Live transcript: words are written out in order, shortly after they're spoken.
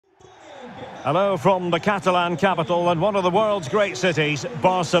Hello from the Catalan capital and one of the world's great cities,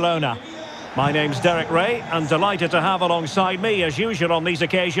 Barcelona. My name's Derek Ray, and delighted to have alongside me, as usual on these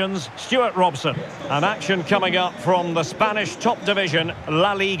occasions, Stuart Robson. An action coming up from the Spanish top division,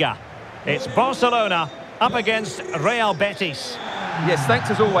 La Liga. It's Barcelona up against Real Betis. Yes,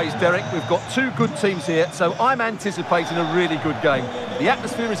 thanks as always, Derek. We've got two good teams here, so I'm anticipating a really good game. The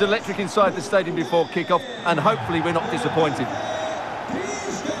atmosphere is electric inside the stadium before kick-off, and hopefully we're not disappointed.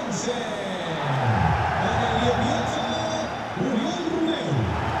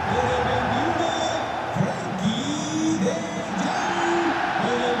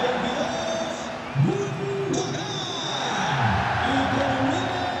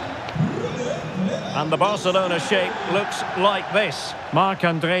 And the Barcelona shape looks like this.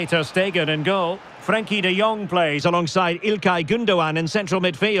 Marc-Andre terstegen in goal. Frenkie de Jong plays alongside İlkay Gündoğan in central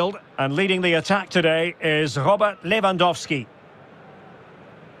midfield. And leading the attack today is Robert Lewandowski.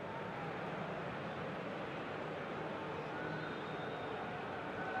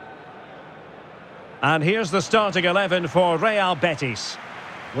 And here's the starting 11 for Real Betis.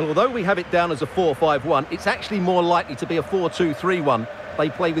 Well, although we have it down as a 4-5-1, it's actually more likely to be a 4-2-3-1. They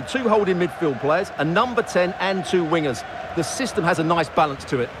play with two holding midfield players, a number 10 and two wingers. The system has a nice balance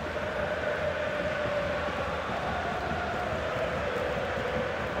to it.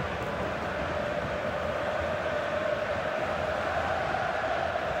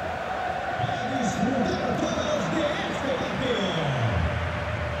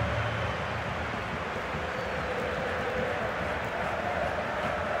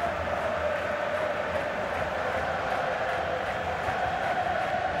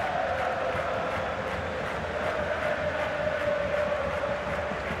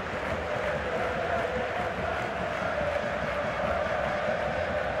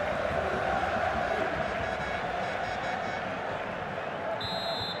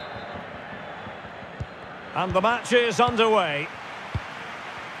 And the match is underway.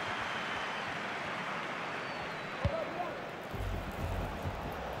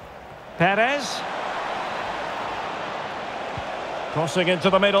 Pérez. Crossing into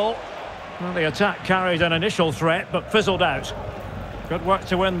the middle. Well, the attack carried an initial threat, but fizzled out. Good work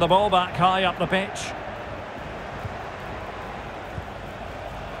to win the ball back high up the pitch.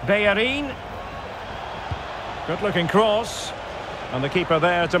 Bellerin. Good-looking cross. And the keeper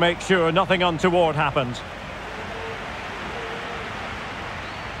there to make sure nothing untoward happened.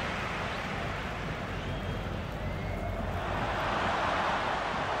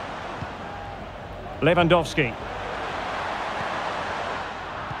 Lewandowski.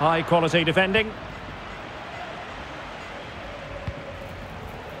 High quality defending.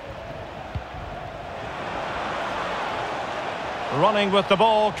 Running with the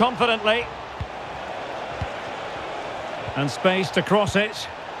ball confidently. And space to cross it.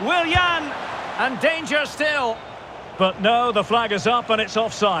 Willian! And danger still. But no, the flag is up and it's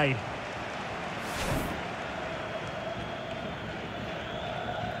offside.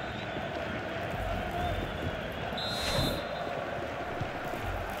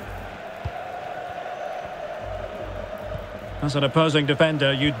 As an opposing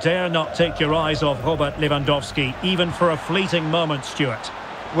defender, you dare not take your eyes off Robert Lewandowski, even for a fleeting moment, Stuart.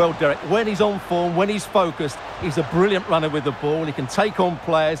 Well, Derek, when he's on form, when he's focused, he's a brilliant runner with the ball. He can take on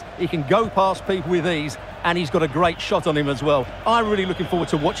players, he can go past people with ease, and he's got a great shot on him as well. I'm really looking forward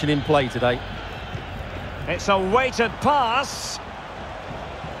to watching him play today. It's a weighted pass.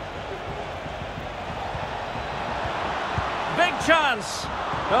 Big chance.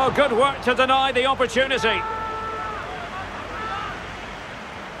 Oh, good work to deny the opportunity.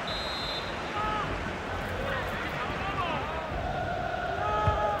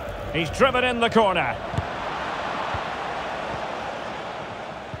 He's driven in the corner.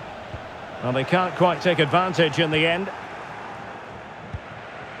 Well, they can't quite take advantage in the end.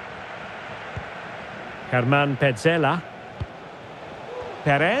 Germán Petzela.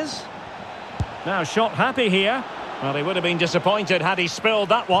 Pérez. Now shot happy here. Well, he would have been disappointed had he spilled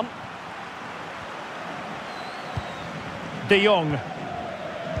that one. De Jong.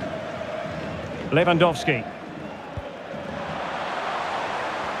 Lewandowski.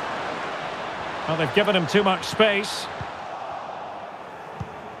 Well, they've given him too much space.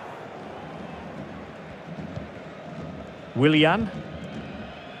 Willian.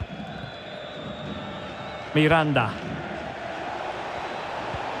 Miranda.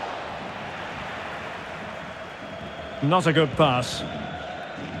 Not a good pass.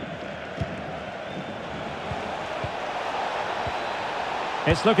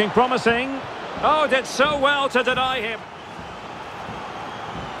 It's looking promising. Oh, did so well to deny him.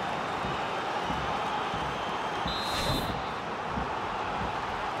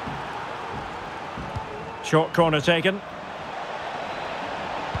 Short corner taken.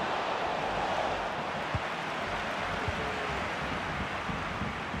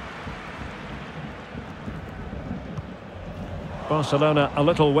 Barcelona a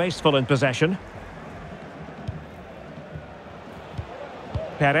little wasteful in possession.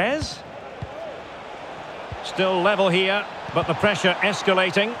 Pérez. Still level here, but the pressure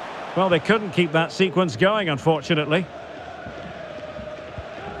escalating. Well, they couldn't keep that sequence going, unfortunately.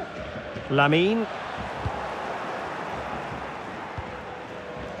 Lamine.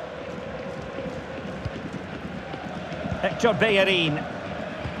 Bellerin.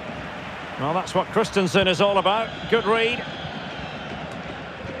 Well, that's what Christensen is all about. Good read.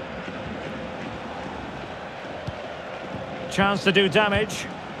 Chance to do damage.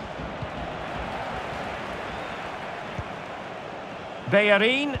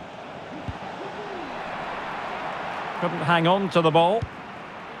 Bellerin. Couldn't hang on to the ball.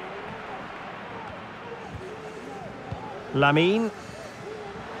 Lamine.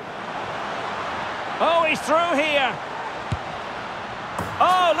 Oh, he's through here.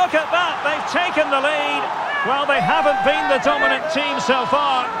 Oh, look at that. They've taken the lead. Well, they haven't been the dominant team so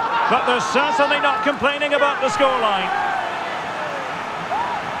far, but they're certainly not complaining about the scoreline.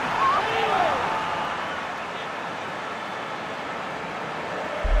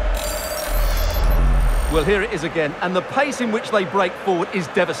 Well, here it is again, and the pace in which they break forward is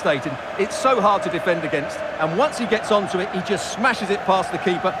devastating. It's so hard to defend against, and once he gets onto it, he just smashes it past the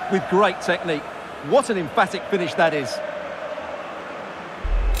keeper with great technique. What an emphatic finish that is.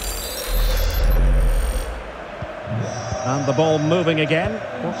 And the ball moving again.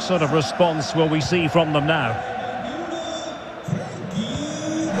 What sort of response will we see from them now?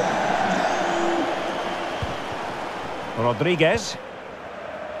 Rodriguez.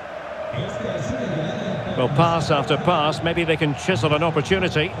 Well, pass after pass, maybe they can chisel an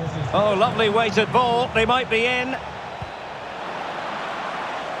opportunity. Oh, lovely weighted ball, they might be in.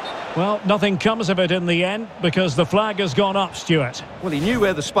 Well, nothing comes of it in the end because the flag has gone up, Stuart. Well, he knew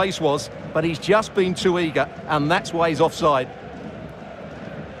where the space was, but he's just been too eager, and that's why he's offside.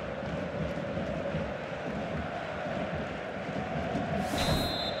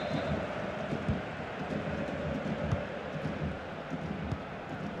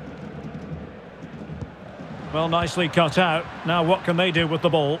 Well, nicely cut out. Now what can they do with the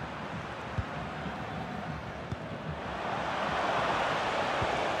ball?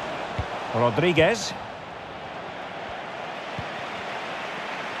 Rodriguez.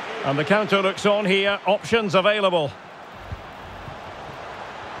 And the counter looks on here. Options available.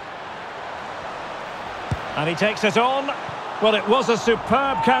 And he takes it on. Well, it was a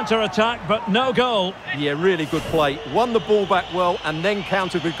superb counter-attack, but no goal. Yeah, really good play. Won the ball back well and then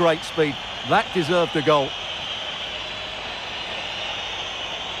countered with great speed. That deserved a goal.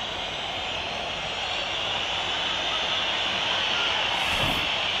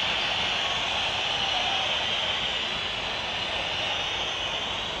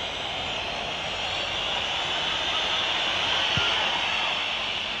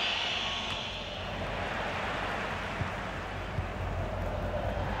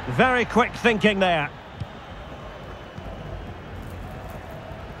 Very quick thinking there.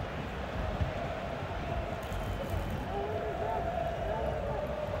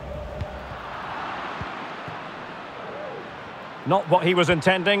 Not what he was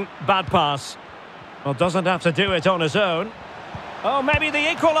intending. Bad pass. Well, doesn't have to do it on his own. Oh, maybe the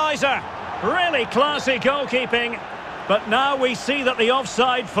equaliser. Really classy goalkeeping. But now we see that the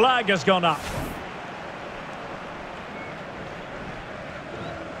offside flag has gone up.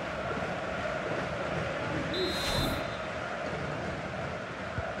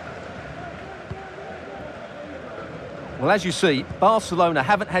 Well, as you see, Barcelona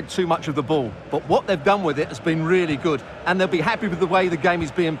haven't had too much of the ball, but what they've done with it has been really good, and they'll be happy with the way the game is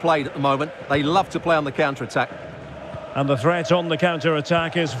being played at the moment. They love to play on the counter-attack. And the threat on the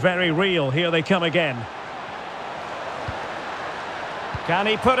counter-attack is very real. Here they come again. Can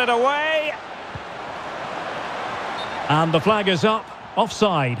he put it away? And the flag is up.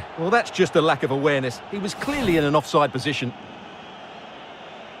 Offside. Well, that's just a lack of awareness. He was clearly in an offside position.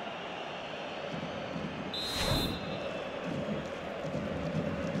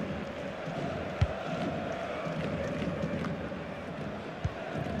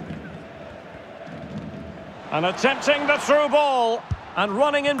 And attempting the through ball. And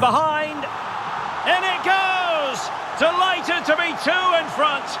running in behind. In it goes! Delighted to be two in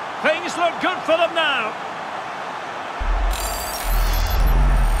front. Things look good for them now.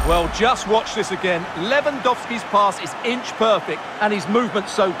 Well, just watch this again. Lewandowski's pass is inch perfect, and his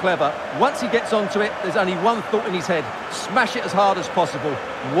movement's so clever. Once he gets onto it, there's only one thought in his head. Smash it as hard as possible.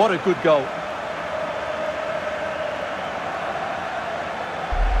 What a good goal.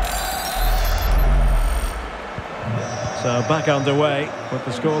 So back underway with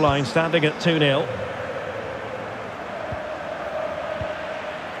the scoreline standing at 2-0.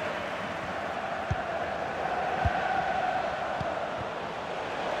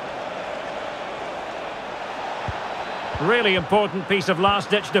 Really important piece of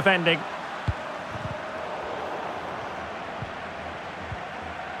last-ditch defending.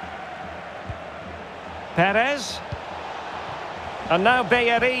 Pérez. And now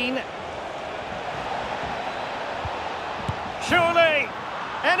Bellerin. Surely,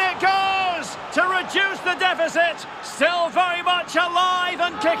 in it goes to reduce the deficit. Still very much alive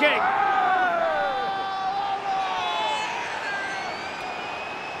and kicking.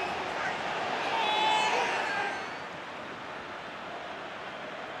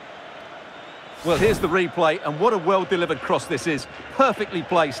 Well, here's the replay, and what a well-delivered cross this is. Perfectly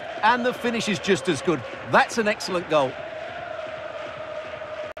placed, and the finish is just as good. That's an excellent goal.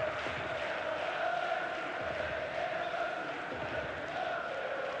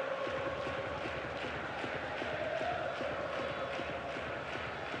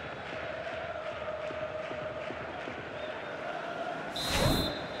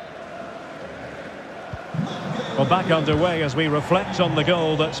 Well, back underway as we reflect on the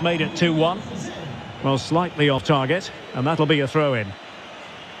goal that's made it 2-1. Well, slightly off target, and that'll be a throw-in.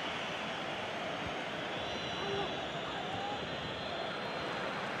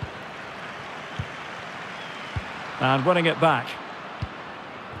 And winning it back.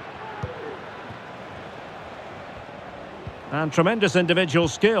 And tremendous individual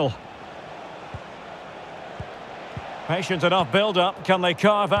skill. Patient enough build-up. Can they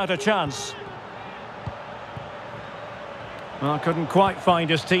carve out a chance? Well, couldn't quite find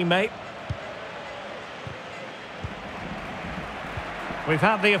his teammate. We've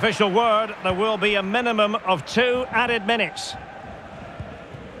had the official word. There will be a minimum of 2 added minutes.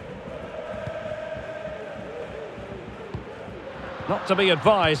 Not to be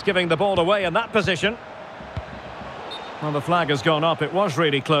advised giving the ball away in that position. Well, the flag has gone up. It was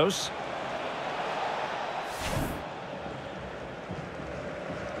really close.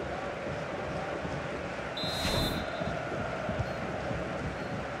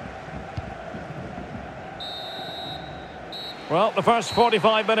 Well, the first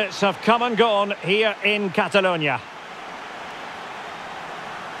 45 minutes have come and gone here in Catalonia.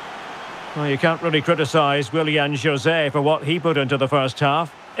 Well, you can't really criticise Willian José for what he put into the first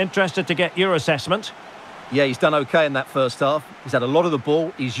half. Interested to get your assessment. Yeah, he's done okay in that first half. He's had a lot of the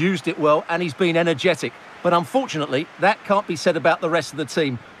ball, he's used it well, and he's been energetic. But unfortunately, that can't be said about the rest of the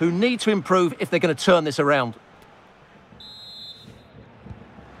team, who need to improve if they're going to turn this around.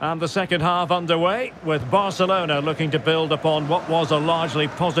 And the second half underway, with Barcelona looking to build upon what was a largely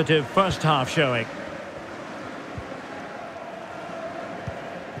positive first half showing.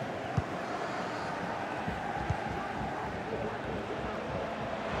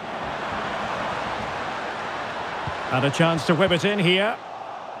 And a chance to whip it in here.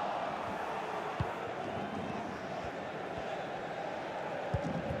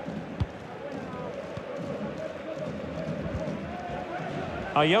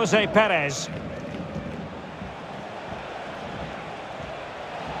 Jose Pérez.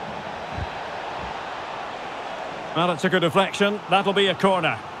 Well, it took a deflection. That'll be a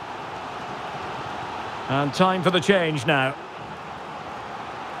corner. And time for the change now.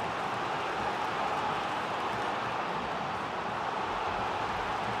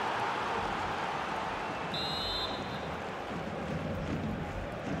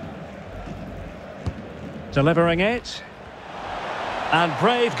 Delivering it. And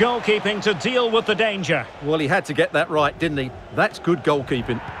brave goalkeeping to deal with the danger. Well, he had to get that right, didn't he? That's good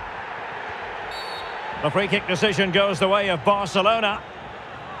goalkeeping. The free kick decision goes the way of Barcelona.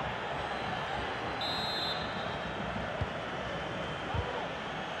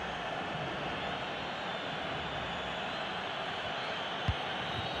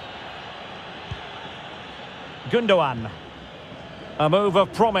 Gundogan. A move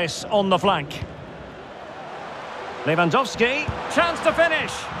of promise on the flank. Lewandowski, chance to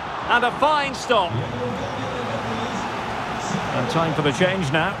finish, and a fine stop. And time for the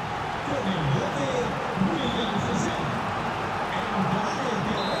change now.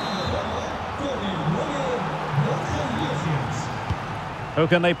 Who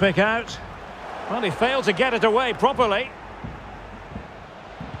can they pick out? Well, he failed to get it away properly.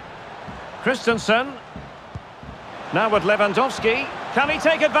 Christensen. Now with Lewandowski. Can he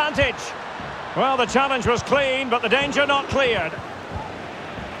take advantage? Well, the challenge was clean, but the danger not cleared.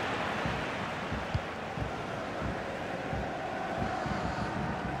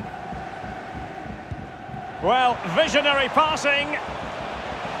 Well, visionary passing.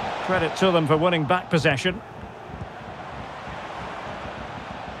 Credit to them for winning back possession.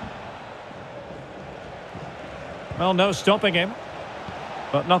 Well, no stopping him.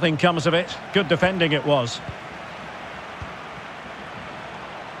 But nothing comes of it. Good defending it was.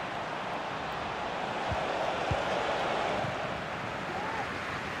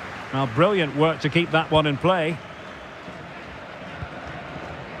 Well, brilliant work to keep that one in play.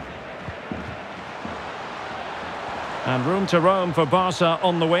 And room to roam for Barca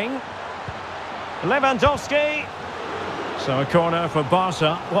on the wing. Lewandowski. So a corner for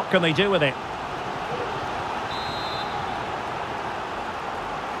Barca. What can they do with it?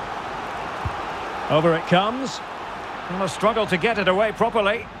 Over it comes. Well, a struggle to get it away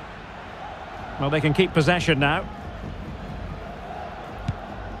properly. Well, they can keep possession now.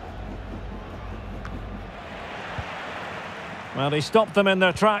 Well, they stopped them in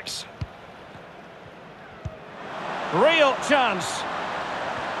their tracks. Real chance.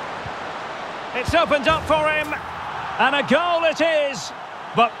 It's opened up for him. And a goal it is.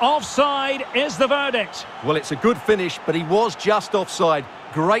 But offside is the verdict. Well, it's a good finish, but he was just offside.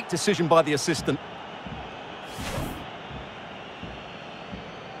 Great decision by the assistant.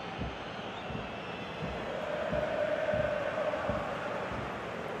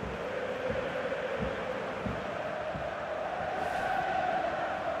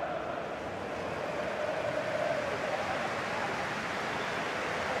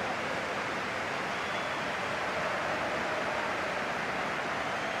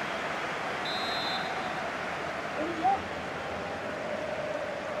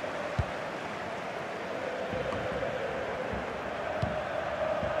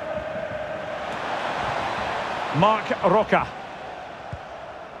 Marc Roca.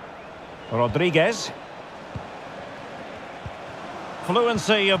 Rodriguez.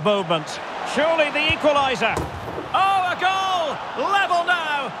 Fluency of movement. Surely the equaliser. Oh, a goal! Level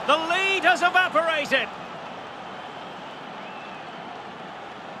now. The lead has evaporated.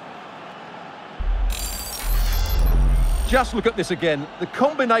 Just look at this again. The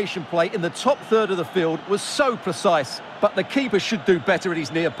combination play in the top third of the field was so precise, but the keeper should do better at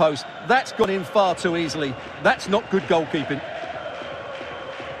his near post. That's gone in far too easily. That's not good goalkeeping.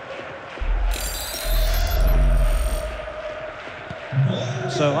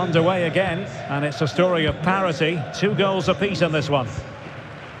 So underway again, and it's a story of parity. 2 goals apiece in this one.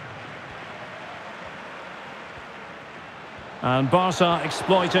 And Barca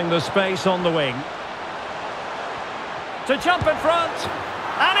exploiting the space on the wing. To jump in front,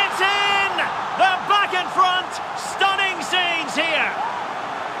 and it's in! They're back in front! Stunning scenes here!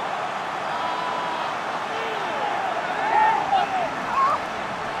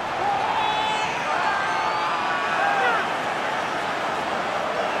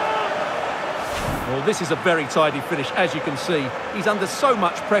 Well, this is a very tidy finish, as you can see. He's under so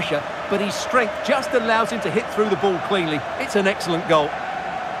much pressure, but his strength just allows him to hit through the ball cleanly. It's an excellent goal.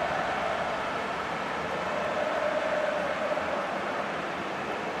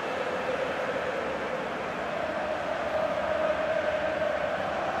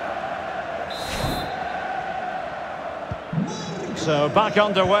 So back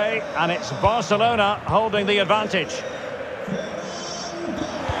underway, and it's Barcelona holding the advantage.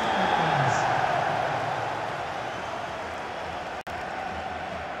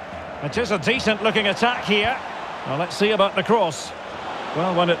 It is a decent looking attack here. Well, let's see about the cross.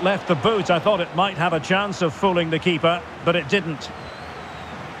 Well, when it left the boot, I thought it might have a chance of fooling the keeper, but it didn't.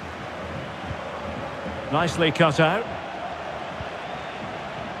 Nicely cut out.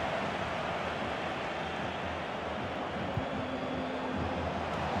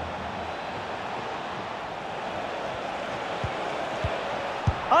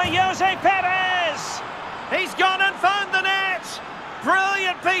 Jose Pérez! He's gone and found the net!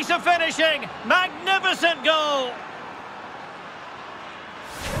 Brilliant piece of finishing! Magnificent goal!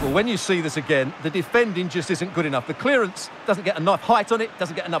 Well, when you see this again, the defending just isn't good enough. The clearance doesn't get enough height on it,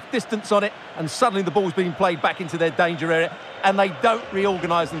 doesn't get enough distance on it, and suddenly the ball's being played back into their danger area, and they don't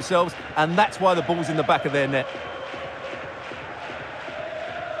reorganise themselves, and that's why the ball's in the back of their net.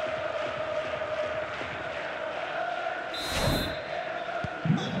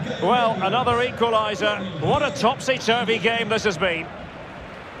 Well, another equaliser. What a topsy-turvy game this has been.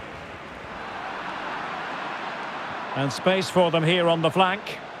 And space for them here on the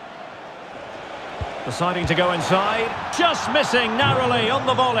flank. Deciding to go inside. Just missing narrowly on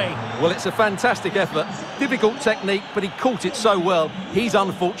the volley. Well, it's a fantastic effort. Difficult technique, but he caught it so well. He's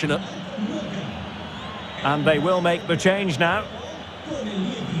unfortunate. And they will make the change now.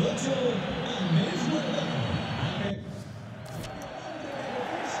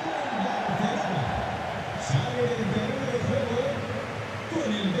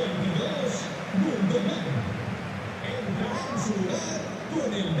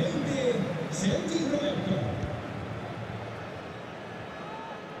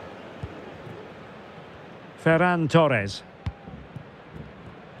 Ferrantorres.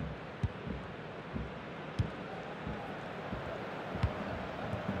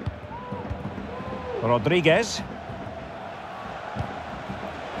 Rodriguez.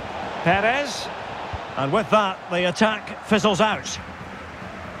 Pérez. And with that, the attack fizzles out.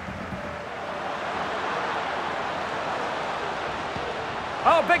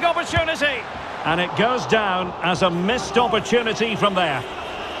 Oh, big opportunity! And it goes down as a missed opportunity from there.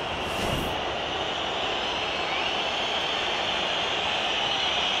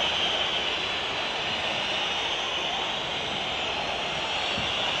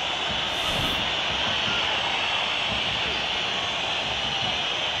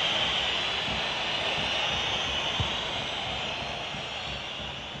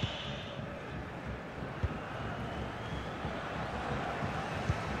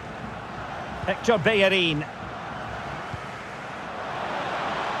 Bellerin.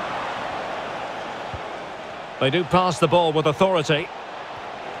 They do pass the ball with authority.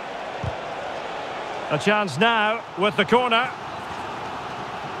 A chance now with the corner.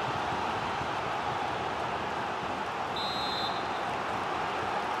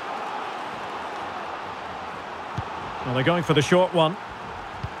 Well, they're going for the short one.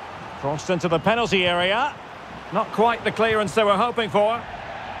 Crossed into the penalty area. Not quite the clearance they were hoping for.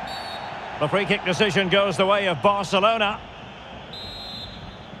 The free kick decision goes the way of Barcelona.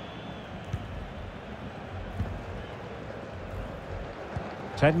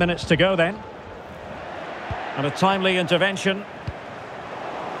 Ten minutes to go then. And a timely intervention.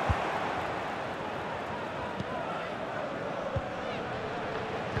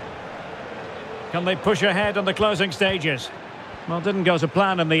 Can they push ahead in the closing stages? Well, didn't go to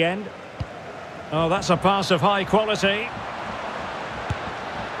plan in the end. Oh, that's a pass of high quality.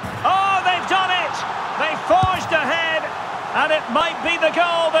 Done it! They forged ahead, and it might be the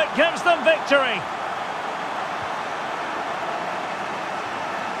goal that gives them victory.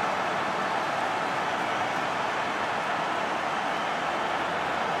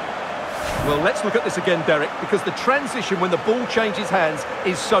 Well, let's look at this again, Derek, because the transition when the ball changes hands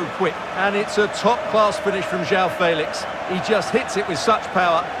is so quick. And it's a top-class finish from Joao Felix. He just hits it with such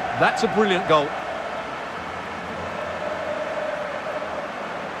power. That's a brilliant goal.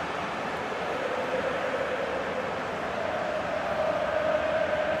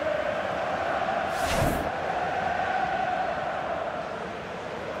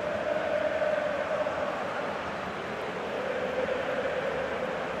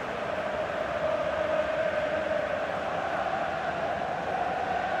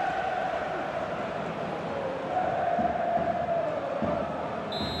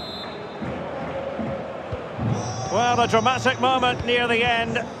 Well, a dramatic moment near the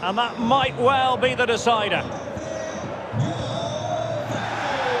end, and that might well be the decider.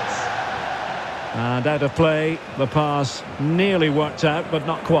 And out of play, the pass nearly worked out, but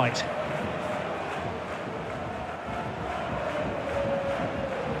not quite.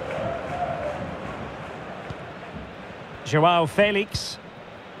 Joao Felix.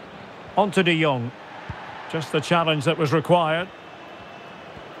 On to dejong. Just the challenge that was required.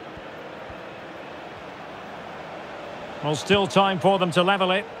 Well, still time for them to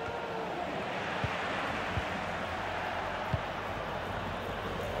level it.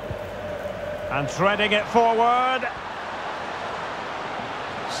 And threading it forward.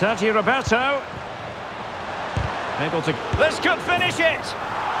 Sergio Roberto. Able to... This could finish it!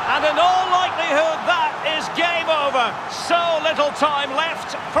 And in all likelihood, that is game over. So little time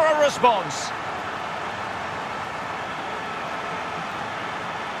left for a response.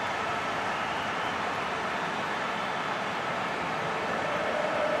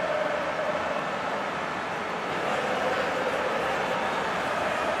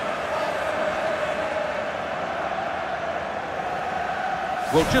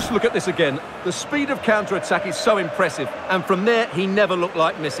 Well, just look at this again. The speed of counter-attack is so impressive. And from there, he never looked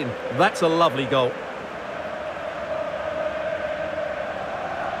like missing. That's a lovely goal.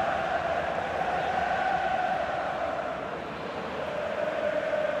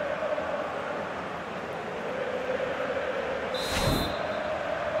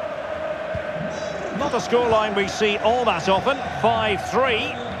 Not a scoreline we see all that often.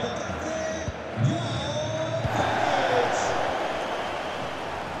 5-3.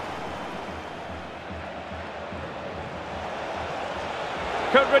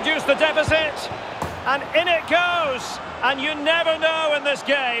 Could reduce the deficit, and in it goes. And you never know in this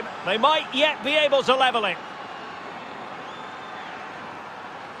game. They might yet be able to level it.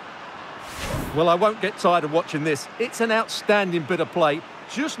 Well, I won't get tired of watching this. It's an outstanding bit of play.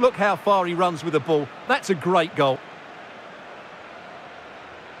 Just look how far he runs with the ball. That's a great goal.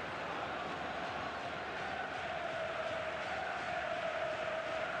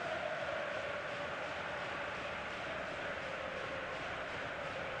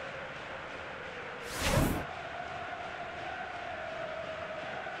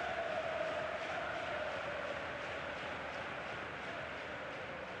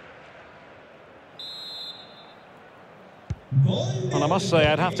 Well, I must say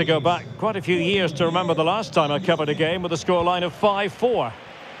I'd have to go back quite a few years to remember the last time I covered a game with a scoreline of 5-4.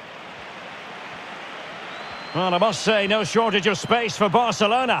 Well, I must say, no shortage of space for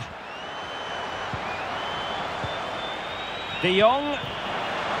Barcelona. Dejong.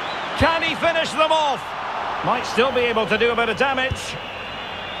 Can he finish them off? Might still be able to do a bit of damage.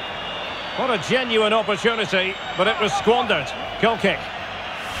 What a genuine opportunity, but it was squandered. Goal kick.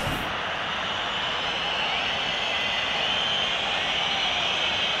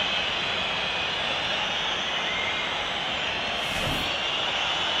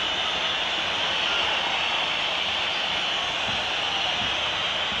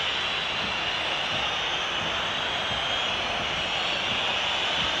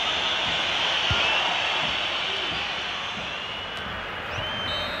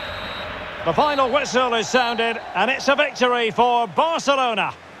 The final whistle is sounded, and it's a victory for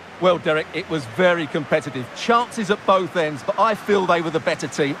Barcelona. Well, Derek, it was very competitive. Chances at both ends, but I feel they were the better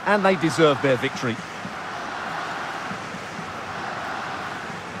team, and they deserved their victory.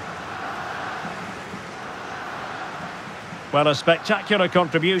 Well, a spectacular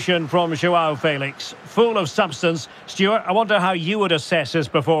contribution from Joao Felix. Full of substance. Stuart, I wonder how you would assess his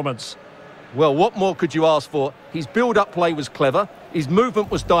performance. Well, what more could you ask for? His build-up play was clever, his movement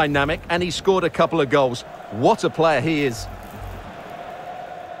was dynamic, and he scored a couple of goals. What a player he is.